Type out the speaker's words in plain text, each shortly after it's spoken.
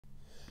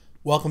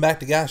Welcome back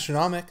to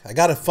Gastronomic. I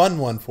got a fun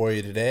one for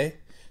you today.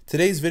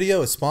 Today's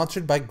video is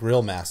sponsored by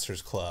Grill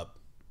Masters Club.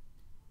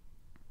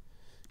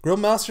 Grill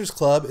Masters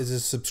Club is a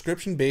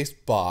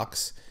subscription-based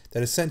box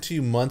that is sent to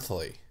you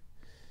monthly.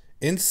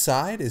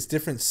 Inside is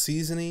different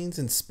seasonings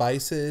and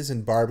spices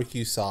and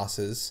barbecue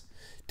sauces,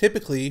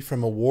 typically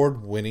from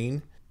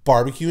award-winning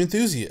barbecue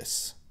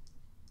enthusiasts.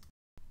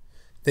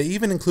 They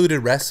even include a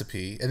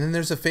recipe, and then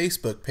there's a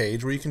Facebook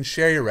page where you can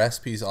share your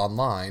recipes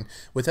online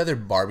with other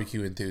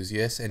barbecue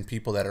enthusiasts and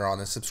people that are on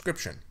a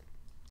subscription.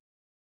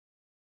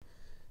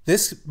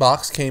 This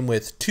box came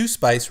with 2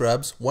 spice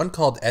rubs, one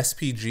called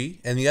SPG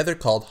and the other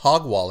called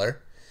Hogwaller,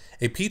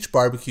 a peach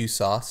barbecue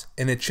sauce,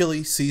 and a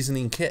chili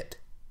seasoning kit.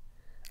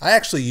 I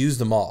actually used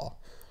them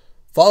all.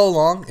 Follow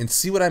along and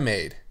see what I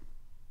made.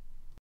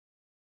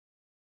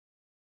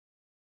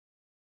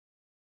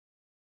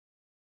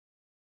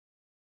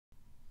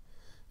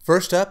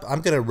 First up,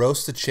 I'm going to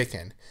roast the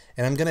chicken,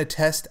 and I'm going to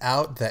test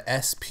out the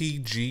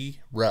SPG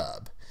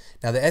rub.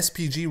 Now, the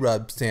SPG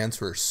rub stands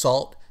for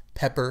salt,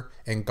 pepper,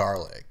 and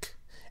garlic,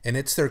 and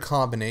it's their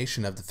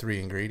combination of the 3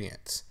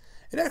 ingredients.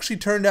 It actually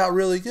turned out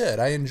really good.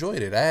 I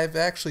enjoyed it. I've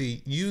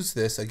actually used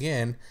this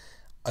again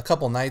a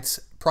couple nights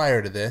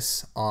prior to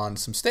this on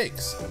some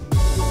steaks.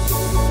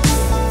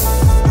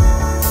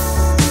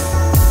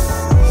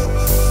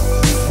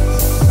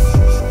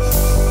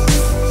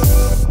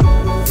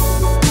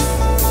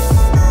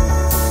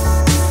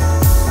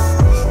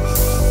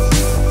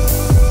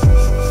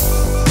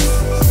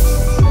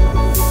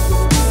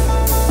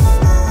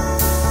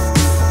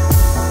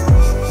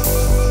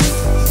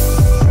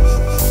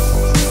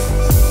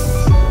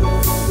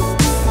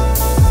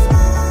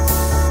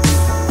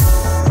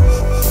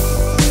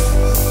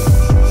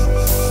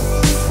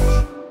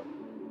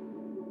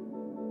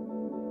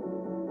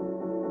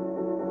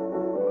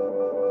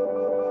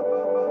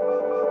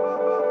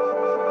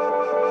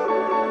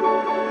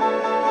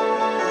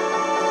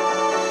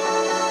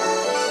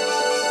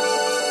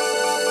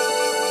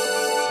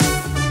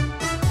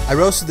 I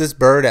roasted this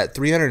bird at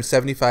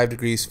 375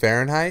 degrees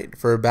Fahrenheit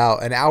for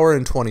about an hour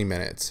and 20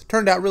 minutes.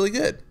 Turned out really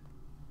good.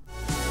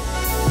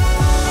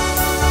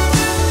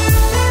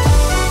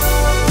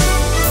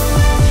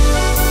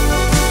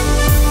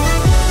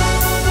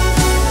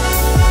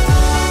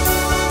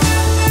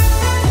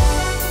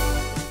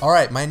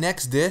 Alright, my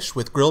next dish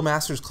with Grill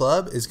Masters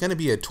Club is going to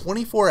be a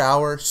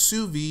 24-hour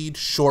sous vide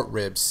short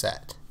rib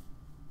set.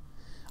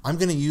 I'm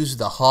going to use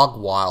the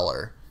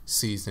Hogwaller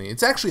seasoning.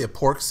 It's actually a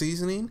pork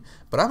seasoning,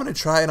 but I'm going to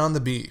try it on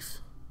the beef.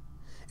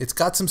 It's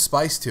got some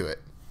spice to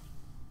it.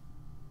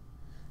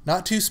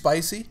 Not too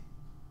spicy,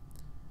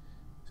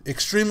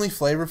 extremely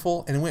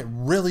flavorful, and it went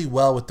really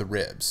well with the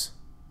ribs.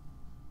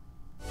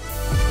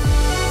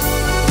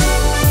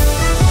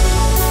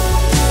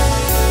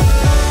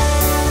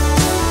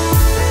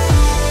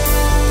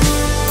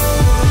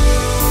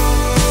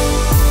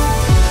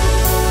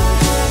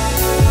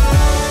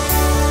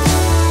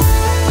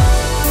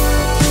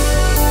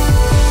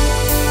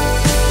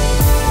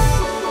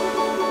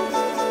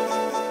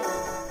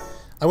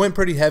 I went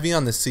pretty heavy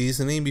on the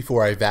seasoning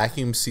before I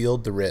vacuum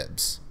sealed the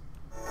ribs.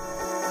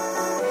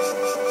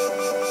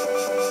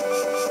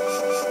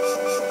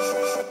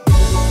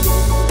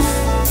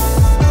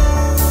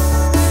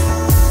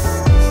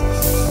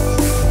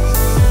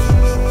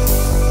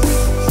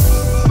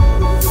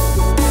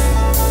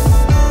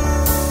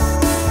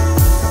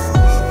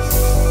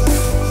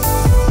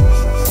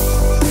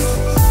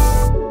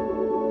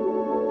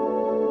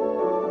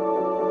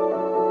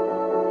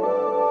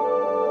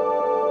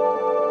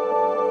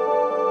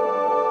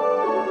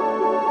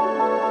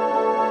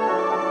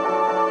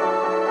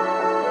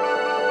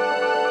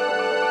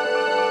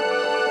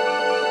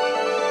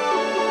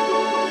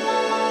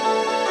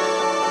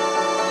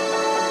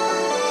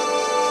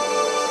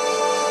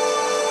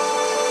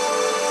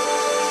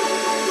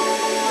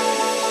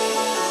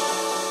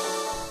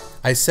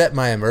 I set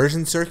my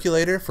immersion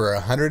circulator for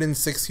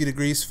 160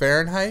 degrees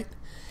Fahrenheit,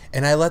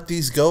 and I let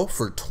these go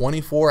for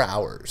 24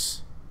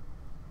 hours.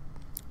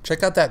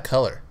 Check out that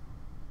color.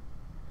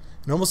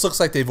 It almost looks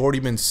like they've already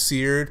been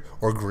seared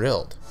or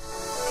grilled.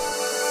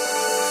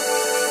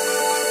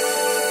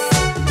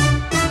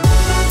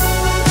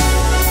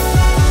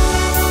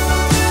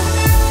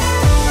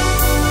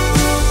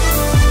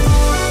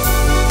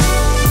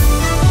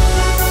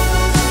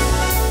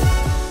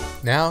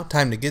 Now,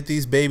 time to get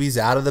these babies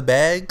out of the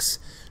bags,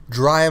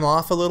 dry them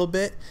off a little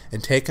bit,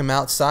 and take them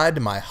outside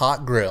to my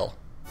hot grill.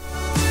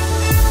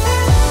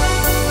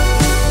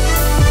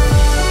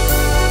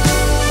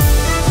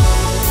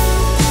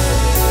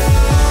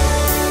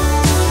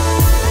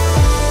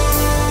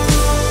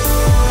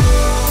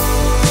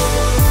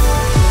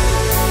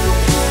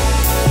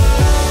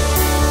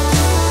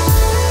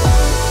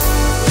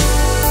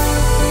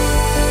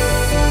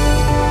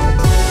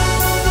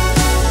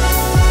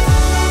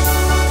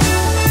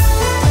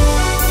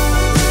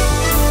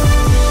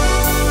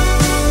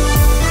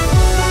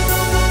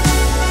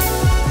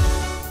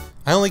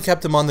 I only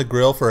kept them on the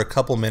grill for a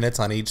couple minutes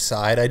on each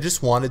side. I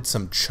just wanted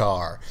some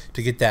char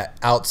to get that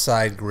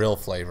outside grill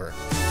flavor.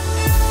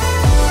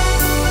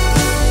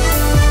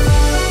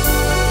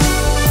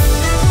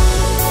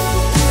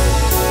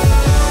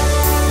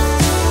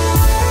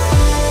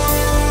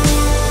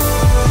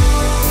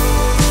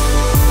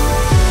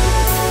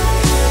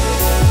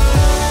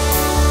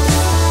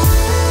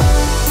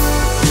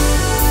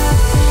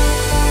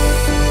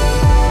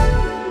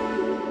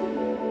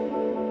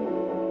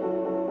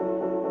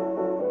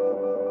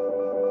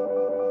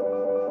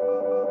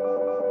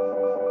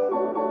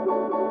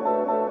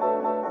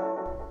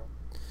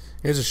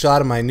 Here's a shot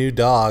of my new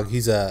dog.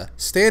 He's a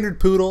standard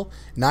poodle,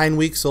 9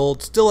 weeks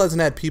old, still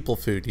hasn't had people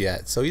food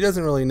yet, so he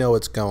doesn't really know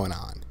what's going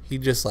on. He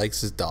just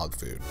likes his dog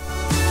food.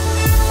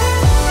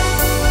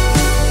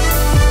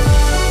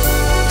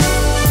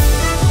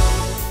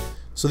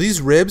 So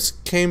these ribs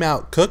came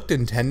out cooked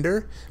and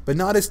tender, but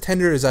not as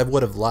tender as I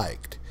would have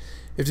liked.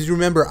 If you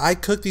remember, I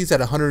cooked these at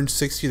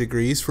 160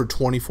 degrees for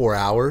 24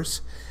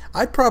 hours.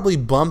 I'd probably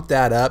bump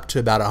that up to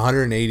about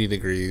 180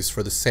 degrees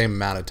for the same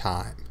amount of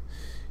time.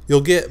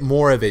 You'll get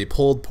more of a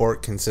pulled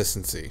pork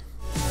consistency.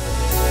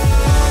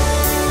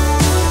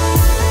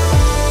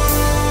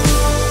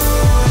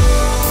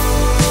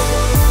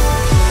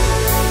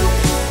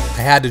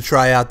 I had to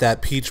try out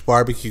that peach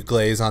barbecue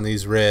glaze on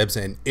these ribs,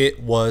 and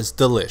it was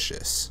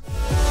delicious.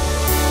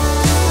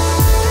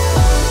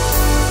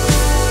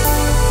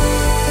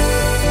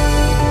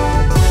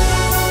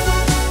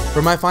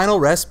 For my final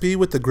recipe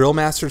with the Grill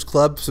Masters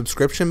Club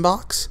subscription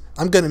box,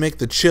 I'm going to make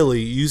the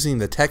chili using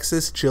the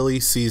Texas chili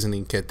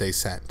seasoning kit they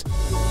sent.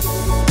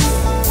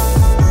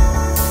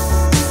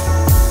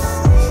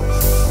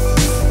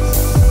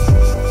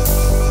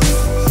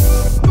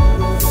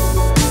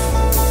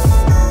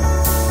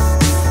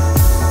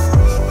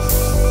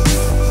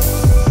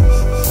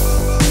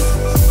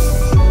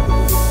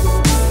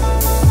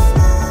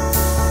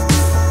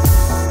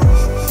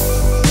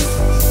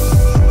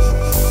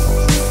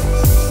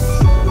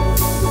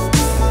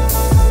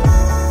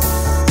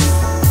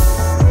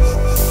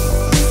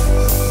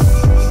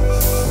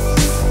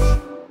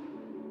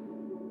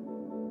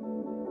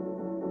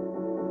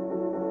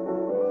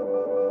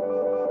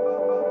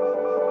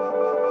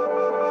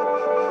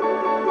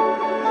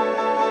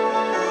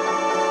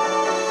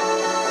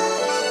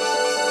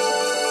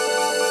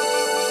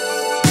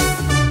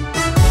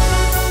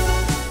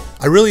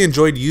 I really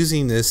enjoyed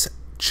using this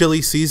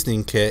chili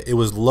seasoning kit. It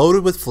was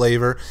loaded with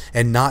flavor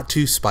and not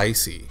too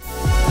spicy.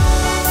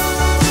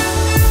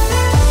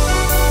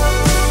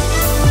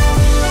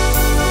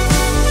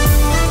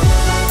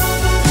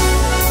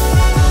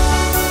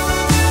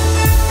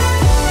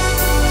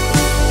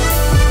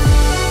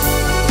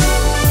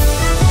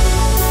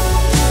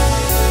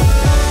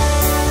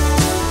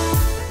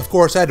 Of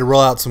course, I had to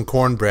roll out some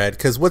cornbread,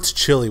 because what's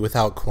chili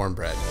without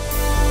cornbread?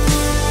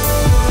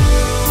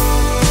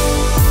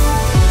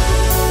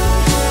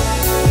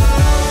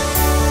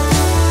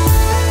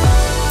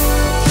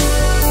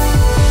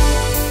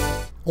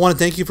 I want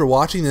to thank you for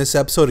watching this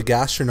episode of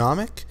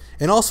Gastronomic,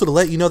 and also to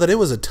let you know that it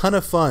was a ton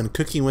of fun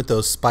cooking with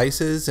those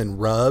spices and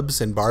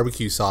rubs and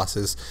barbecue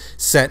sauces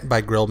sent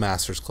by Grill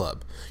Masters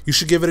Club. You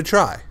should give it a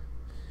try.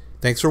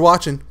 Thanks for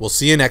watching. We'll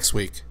see you next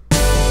week.